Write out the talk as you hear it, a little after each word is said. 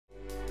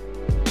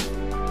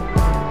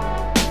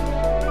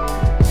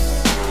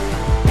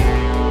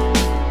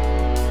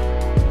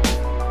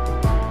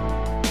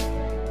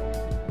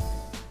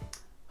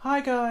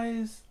Hi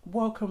guys,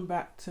 welcome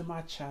back to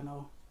my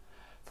channel.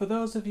 For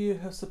those of you who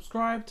have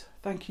subscribed,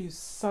 thank you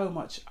so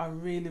much. I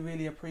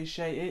really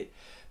appreciate it,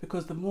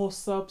 because the more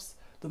subs,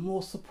 the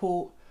more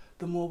support,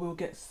 the more we'll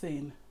get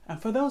seen.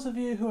 And for those of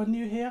you who are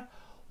new here,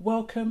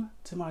 welcome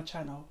to my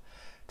channel.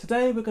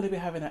 Today we're going to be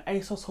having an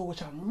Asos haul,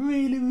 which I'm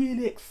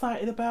really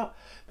excited about,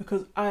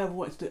 because I have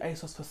wanted to do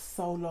Asos for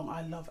so long.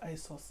 I love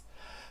Asos.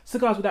 So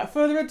guys, without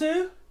further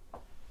ado,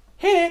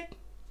 hit it!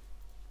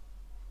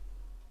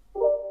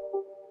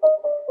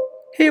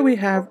 Here we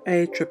have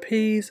a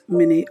trapeze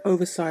mini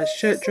oversized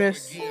shirt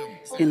dress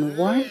in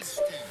white,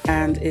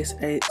 and it's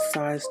a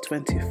size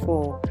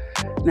 24.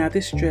 Now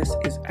this dress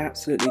is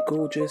absolutely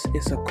gorgeous.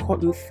 It's a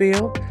cotton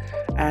feel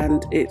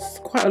and it's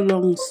quite a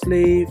long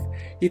sleeve.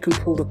 You can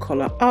pull the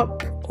collar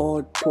up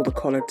or pull the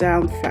collar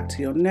down flat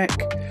to your neck,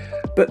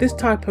 but this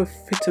type of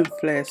fit and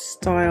flare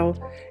style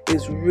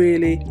is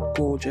really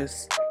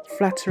gorgeous,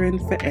 flattering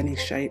for any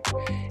shape.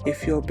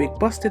 If you're big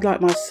busted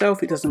like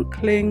myself, it doesn't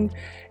cling.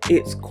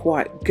 It's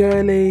quite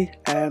girly,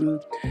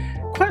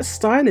 quite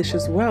stylish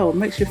as well.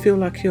 Makes you feel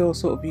like you're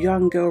sort of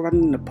young girl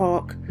running in the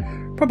park.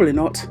 Probably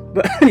not,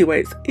 but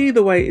anyway,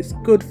 either way, it's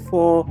good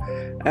for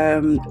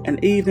an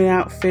evening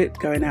outfit,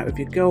 going out with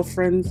your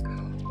girlfriends,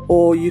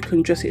 or you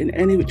can dress it in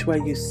any which way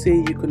you see.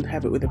 You can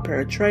have it with a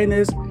pair of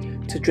trainers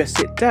to dress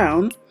it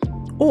down,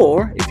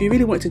 or if you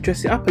really want to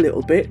dress it up a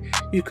little bit,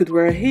 you could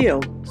wear a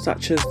heel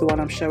such as the one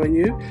I'm showing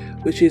you,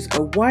 which is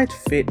a wide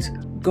fit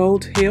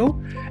gold heel,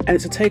 and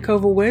it's a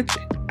takeover wedge,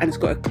 and it's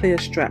got a clear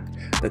strap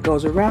that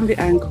goes around the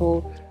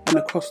ankle and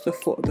across the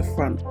foot at the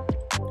front.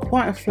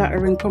 Quite a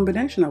flattering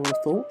combination, I would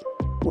have thought.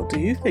 What do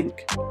you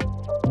think?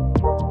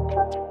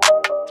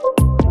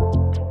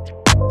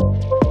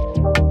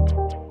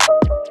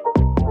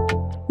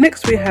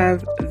 Next we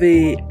have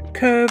the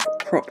curve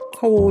crop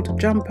cord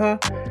jumper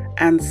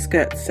and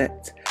skirt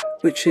set,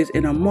 which is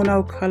in a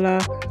mono colour,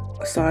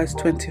 size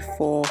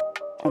 24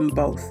 on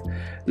both.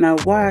 Now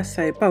why I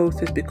say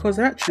both is because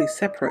they're actually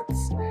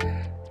separates.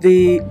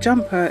 The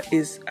jumper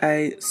is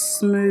a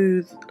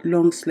smooth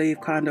long sleeve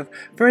kind of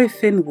very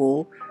thin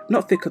wool,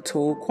 not thick at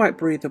all, quite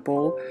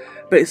breathable,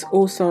 but it's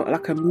also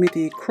like a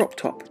midi crop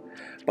top,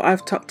 but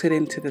I've tucked it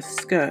into the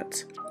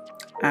skirt,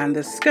 and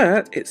the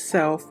skirt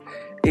itself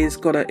is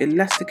got an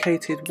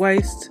elasticated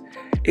waist.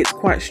 It's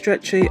quite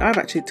stretchy. I've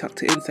actually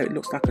tucked it in so it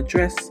looks like a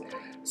dress,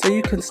 so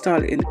you can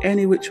style it in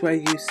any which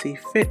way you see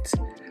fit.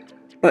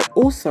 But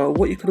also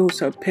what you could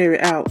also pair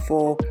it out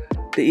for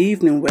the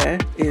evening wear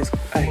is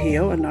a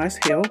heel, a nice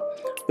heel.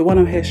 The one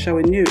I'm here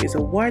showing you is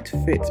a wide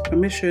fit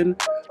permission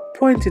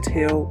pointed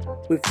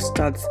heel with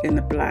studs in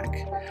the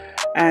black.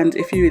 And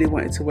if you really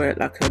wanted to wear it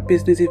like a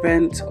business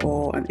event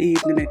or an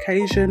evening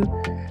occasion,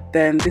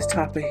 then this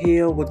type of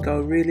heel would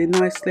go really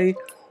nicely,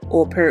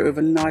 or pair it with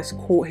a nice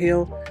court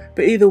heel.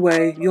 But either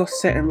way, you're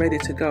set and ready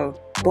to go.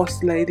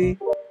 Boss lady,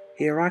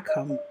 here I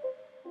come.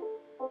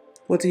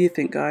 What do you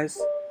think, guys?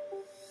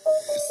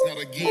 It's not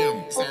a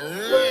game, it's a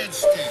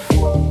rich thing.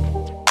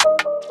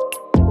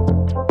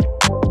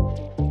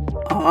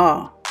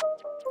 Ah,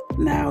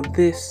 now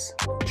this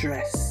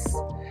dress.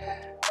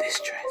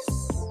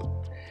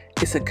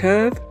 It's a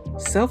curve,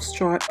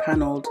 self-stripe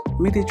panelled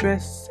midi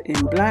dress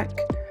in black,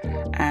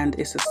 and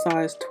it's a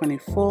size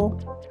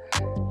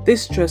 24.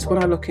 This dress,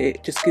 when I look at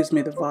it, just gives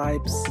me the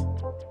vibes,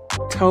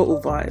 total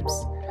vibes.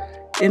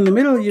 In the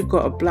middle you've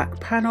got a black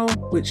panel,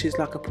 which is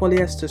like a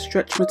polyester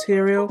stretch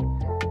material,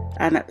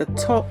 and at the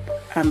top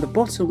and the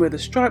bottom where the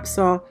stripes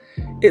are,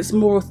 it's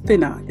more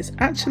thinner. It's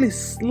actually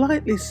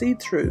slightly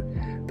see-through,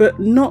 but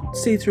not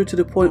see-through to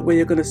the point where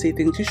you're going to see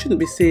things you shouldn't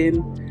be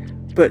seeing,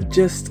 but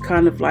just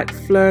kind of like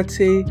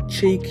flirty,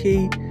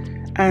 cheeky,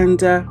 and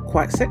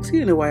quite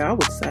sexy in a way, I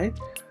would say.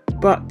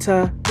 But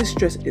this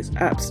dress is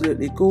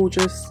absolutely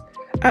gorgeous.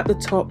 At the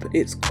top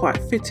it's quite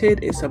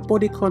fitted, it's a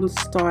bodycon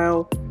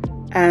style,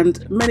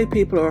 and many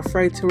people are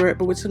afraid to wear it,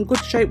 but with some good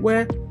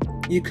shapewear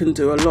you can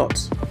do a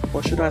lot.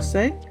 Or should I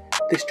say,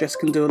 this dress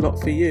can do a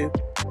lot for you.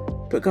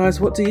 But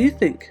guys, what do you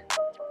think?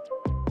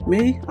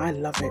 Me, I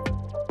love it.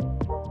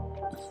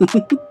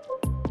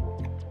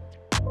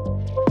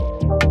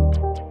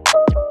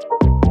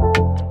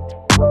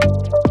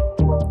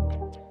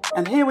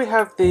 And here we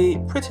have the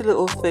Pretty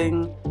Little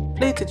Thing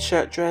pleated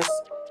shirt dress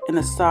in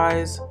a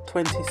size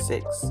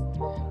 26.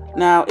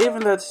 Now,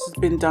 even though this has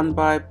been done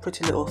by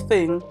Pretty Little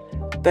Thing,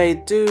 they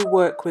do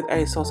work with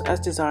Asos as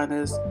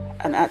designers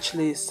and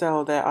actually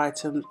sell their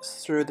items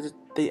through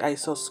the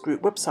Asos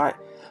group website.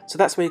 So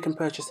that's where you can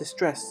purchase this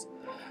dress.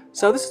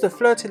 So this is a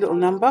flirty little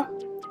number.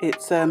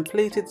 It's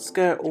pleated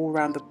skirt all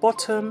around the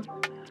bottom,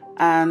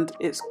 and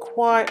it's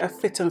quite a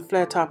fit and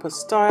flare type of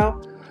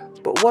style.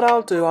 But what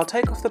I'll do, I'll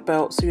take off the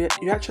belt so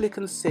you actually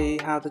can see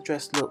how the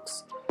dress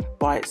looks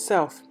by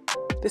itself.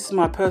 This is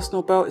my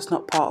personal belt, it's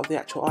not part of the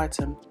actual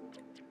item.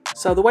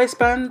 So the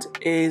waistband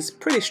is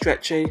pretty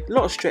stretchy, a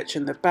lot of stretch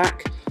in the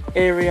back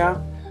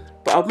area,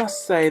 but I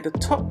must say the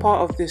top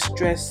part of this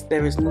dress,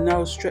 there is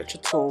no stretch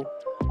at all.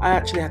 I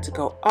actually had to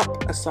go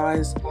up a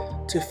size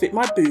to fit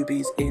my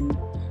boobies in.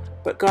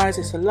 But guys,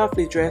 it's a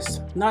lovely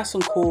dress, nice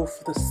and cool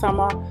for the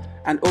summer,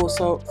 and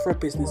also for a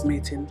business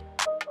meeting.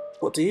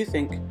 What do you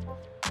think?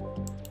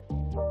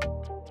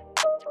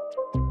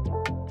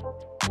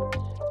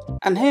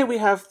 And here we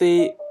have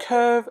the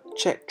curve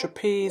check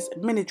trapeze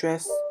mini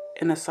dress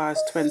in a size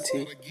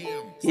 20.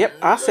 Yep,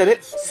 I said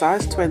it,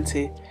 size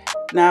 20.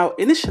 Now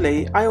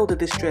initially I ordered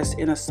this dress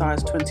in a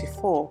size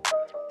 24,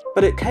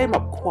 but it came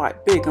up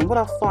quite big, and what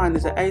I find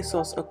is that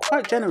Asos are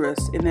quite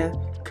generous in their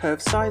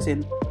curve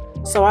sizing.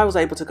 So I was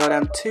able to go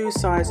down 2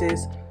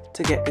 sizes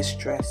to get this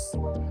dress.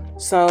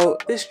 So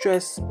this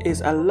dress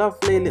is a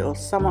lovely little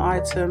summer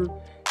item.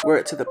 Wear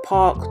it to the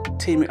park,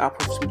 team it up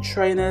with some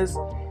trainers.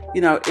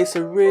 You know, it's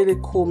a really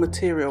cool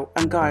material.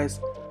 And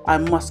guys, I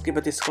must give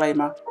a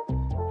disclaimer.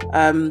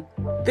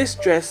 This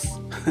dress,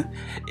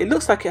 it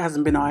looks like it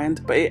hasn't been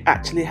ironed, but it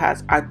actually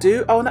has. I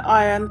do own an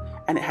iron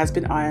and it has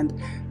been ironed.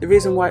 The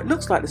reason why it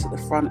looks like this at the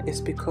front is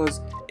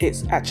because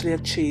it's actually a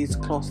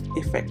cheesecloth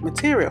effect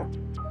material.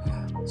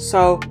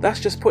 So that's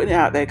just putting it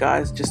out there,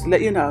 guys, just to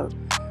let you know.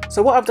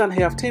 So what I've done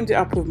here, I've teamed it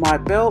up with my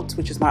belt,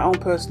 which is my own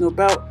personal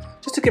belt,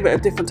 just to give it a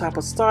different type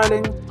of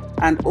styling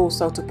and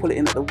also to pull it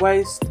in at the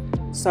waist.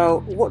 So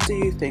what do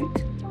you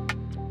think?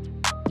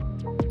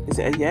 Is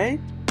it a yay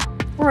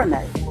or a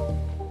nay?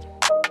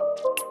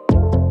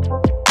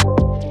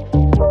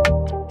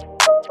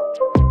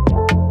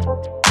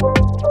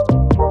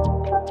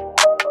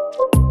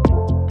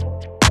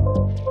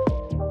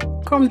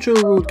 Come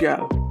true, rude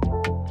gal.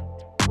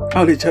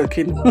 Only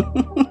joking.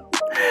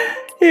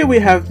 Here we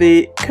have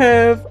the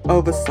curve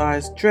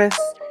oversized dress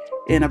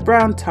in a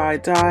brown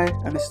tie-dye,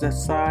 and this is a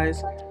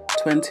size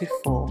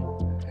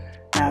 24.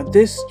 Now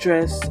this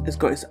dress has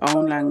got its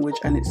own language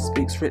and it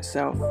speaks for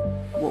itself.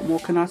 What more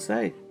can I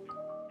say?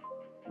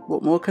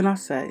 What more can I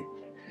say?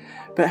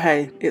 But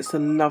hey, it's a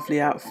lovely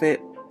outfit,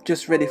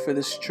 just ready for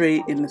the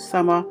street in the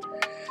summer.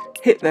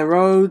 Hit the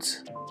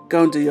roads,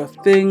 go and do your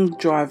thing,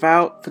 drive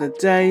out for the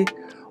day.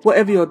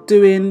 Whatever you're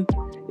doing,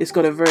 it's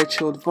got a very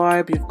chilled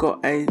vibe. You've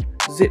got a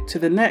zip to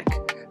the neck,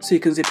 so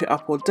you can zip it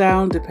up or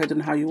down depending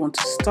on how you want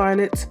to style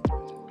it.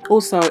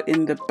 Also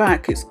in the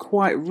back, it's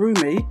quite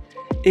roomy.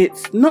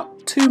 It's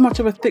not too much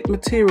of a thick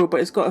material, but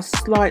it's got a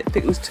slight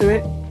thickness to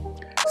it.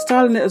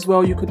 Styling it as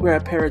well, you could wear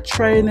a pair of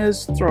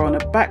trainers, throw on a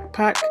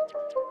backpack,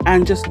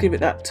 and just give it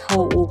that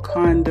total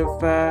kind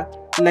of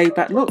laid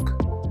back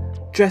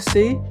look.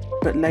 Dressy,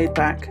 but laid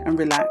back and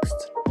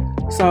relaxed.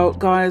 So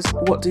guys,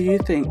 what do you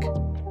think?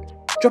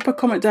 Drop a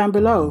comment down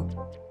below.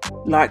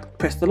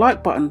 Press the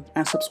like button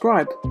and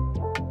subscribe.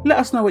 Let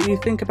us know what you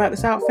think about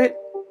this outfit.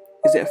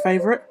 Is it a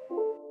favourite?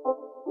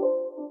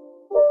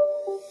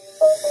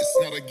 It's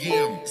not a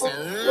game, it's a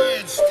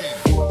rich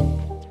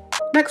thing.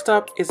 Next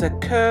up is a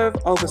curve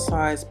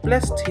oversized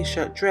blessed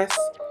t-shirt dress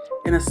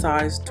in a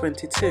size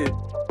 22.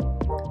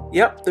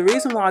 Yep, the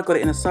reason why I got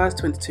it in a size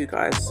 22,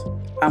 guys,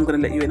 I'm going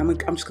to let you in.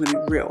 I'm just going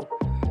to be real.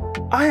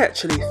 I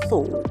actually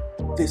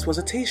thought this was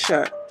a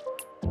t-shirt.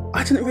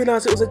 I didn't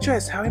realise it was a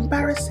dress. How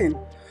embarrassing.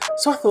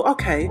 So I thought,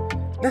 okay,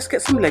 let's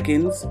get some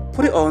leggings,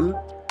 put it on,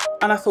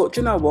 and I thought,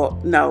 you know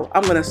what? No,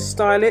 I'm going to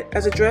style it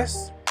as a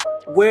dress,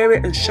 wear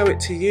it and show it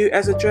to you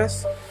as a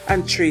dress,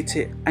 and treat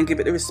it and give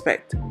it the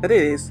respect that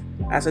it is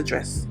as a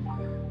dress.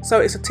 So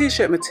it's a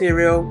t-shirt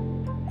material.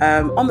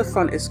 On the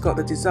front, it's got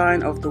the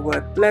design of the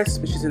word bless,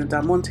 which is in a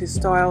diamante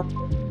style,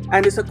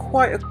 and it's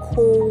quite a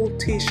cool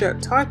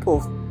t-shirt type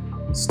of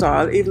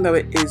style, even though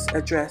it is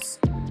a dress.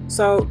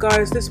 So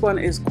guys, this one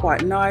is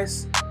quite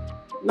nice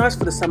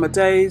for the summer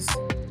days.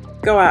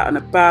 Go out and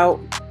about.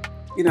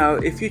 You know,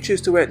 if you choose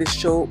to wear it this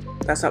short,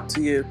 that's up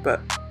to you, but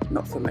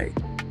not for me.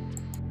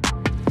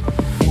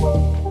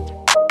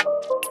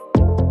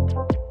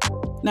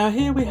 Now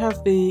here we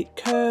have the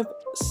curve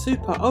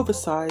super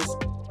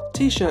oversized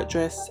t-shirt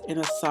dress in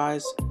a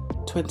size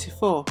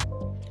 24.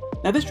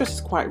 Now this dress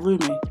is quite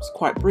roomy, it's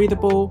quite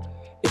breathable,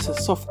 it's a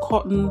soft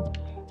cotton,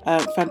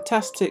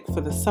 fantastic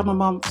for the summer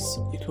months.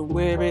 You can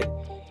wear it,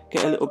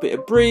 get a little bit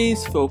of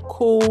breeze, feel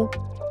cool.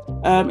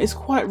 It's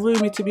quite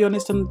roomy, to be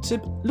honest, and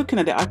looking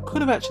at it, I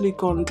could have actually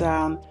gone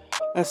down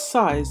a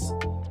size.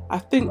 I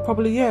think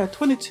probably, yeah,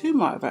 22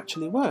 might have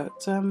actually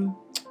worked.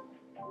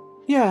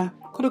 Yeah,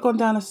 could have gone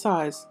down a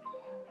size.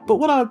 But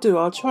what I'll do,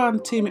 I'll try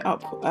and team it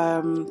up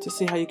to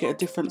see how you get a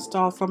different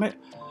style from it.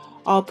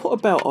 I'll put a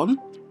belt on.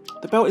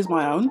 The belt is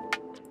my own.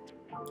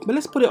 But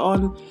let's put it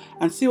on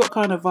and see what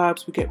kind of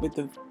vibes we get with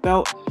the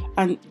belt.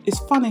 And it's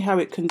funny how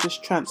it can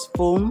just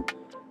transform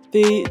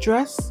the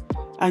dress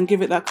and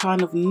give it that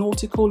kind of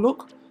nautical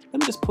look.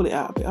 Let me just pull it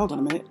out a bit. Hold on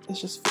a minute. Let's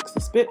just fix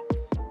this bit.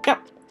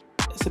 Yep.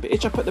 It's a bit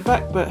itchy up at the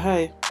back, but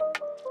hey,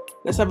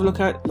 let's have a look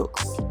how it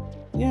looks.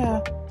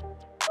 Yeah.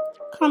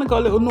 Kind of got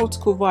a little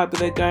nautical vibe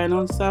with it going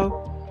on. So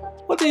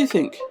what do you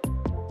think?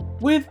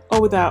 With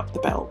or without the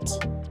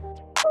belt?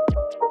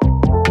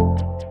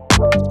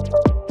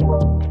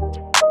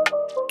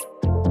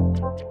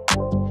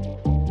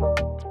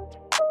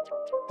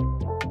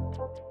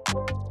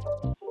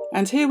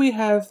 And here we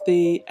have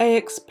the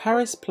AX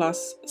Paris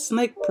Plus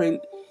snake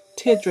print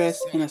tier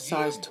dress in a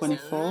size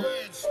 24.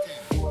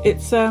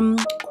 It's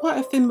quite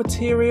a thin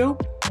material,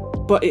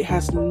 but it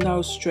has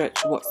no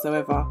stretch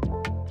whatsoever,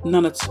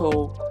 none at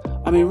all.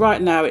 I mean,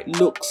 right now it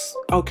looks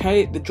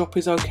okay, the drop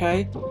is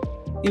okay.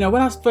 You know,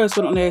 when I first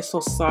went on the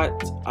Asos site,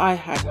 I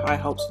had high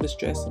hopes for this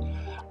dress.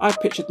 I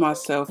pictured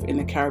myself in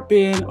the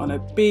Caribbean, on a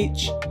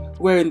beach,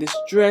 wearing this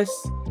dress.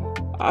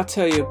 I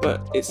tell you,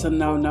 but it's a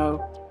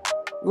no-no.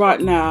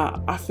 Right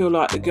now, I feel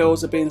like the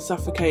girls are being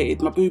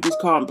suffocated. My boobies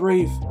can't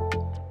breathe.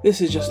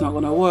 This is just not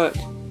going to work.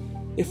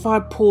 If I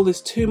pull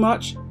this too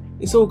much,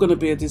 it's all going to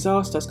be a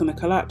disaster. It's going to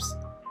collapse.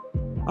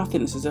 I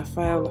think this is a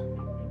fail.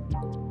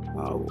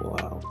 Oh,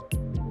 wow.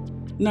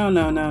 No.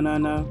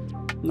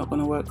 Not going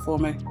to work for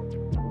me.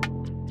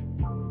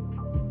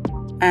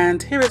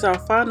 And here is our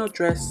final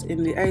dress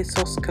in the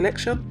Asos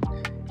collection.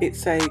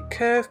 It's a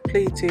curve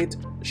pleated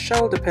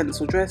shoulder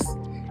pencil dress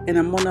in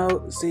a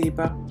mono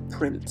zebra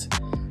print.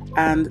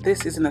 And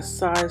this is in a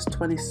size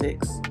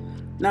 26.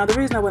 Now the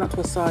reason I went up to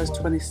a size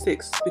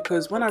 26 is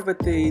because when I read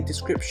the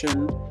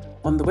description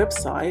on the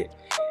website,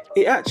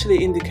 it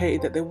actually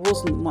indicated that there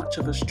wasn't much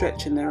of a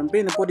stretch in there, and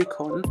being a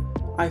bodycon,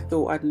 I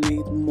thought I'd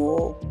need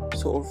more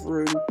sort of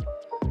room.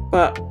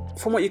 But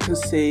from what you can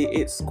see,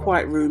 it's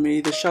quite roomy.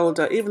 The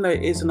shoulder, even though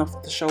it is an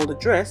off the shoulder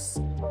dress,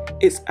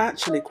 it's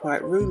actually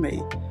quite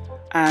roomy.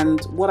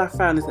 And what I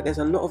found is that there's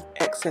a lot of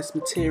excess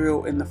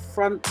material in the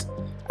front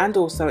and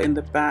also in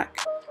the back.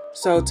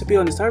 So to be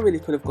honest, I really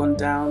could have gone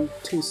down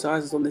 2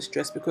 sizes on this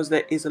dress because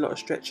there is a lot of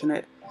stretch in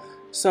it.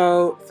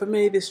 So for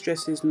me, this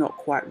dress is not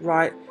quite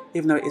right.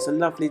 Even though it is a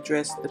lovely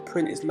dress, the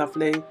print is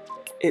lovely,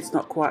 it's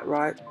not quite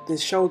right. The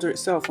shoulder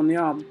itself on the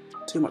arm,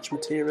 too much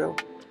material.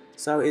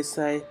 So it's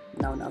a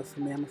no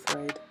for me, I'm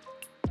afraid.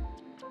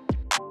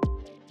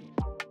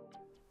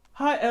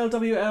 Hi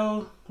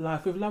LWL,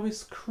 Life with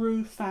Lois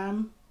crew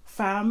fam.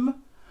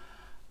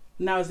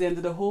 Now is the end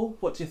of the haul.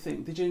 What do you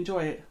think? Did you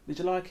enjoy it? Did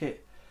you like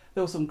it?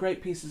 There were some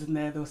great pieces in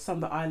there. There were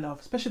some that I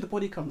love, especially the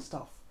bodycon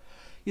stuff.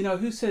 You know,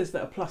 who says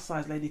that a plus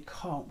size lady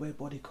can't wear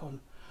bodycon?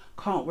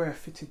 Can't wear a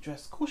fitted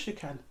dress? Of course you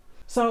can.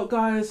 So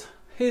guys,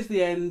 here's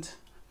the end,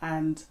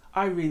 and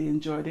I really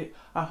enjoyed it.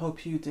 I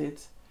hope you did.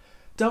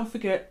 Don't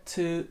forget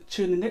to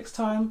tune in next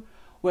time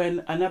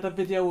when another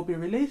video will be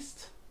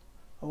released.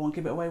 I won't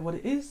give it away what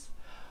it is,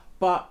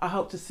 but I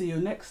hope to see you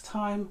next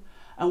time.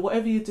 And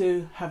whatever you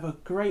do, have a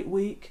great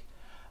week.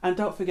 And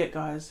don't forget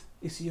guys,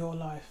 it's your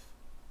life.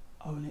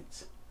 Own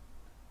it.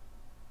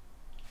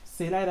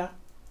 See you later.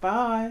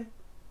 Bye.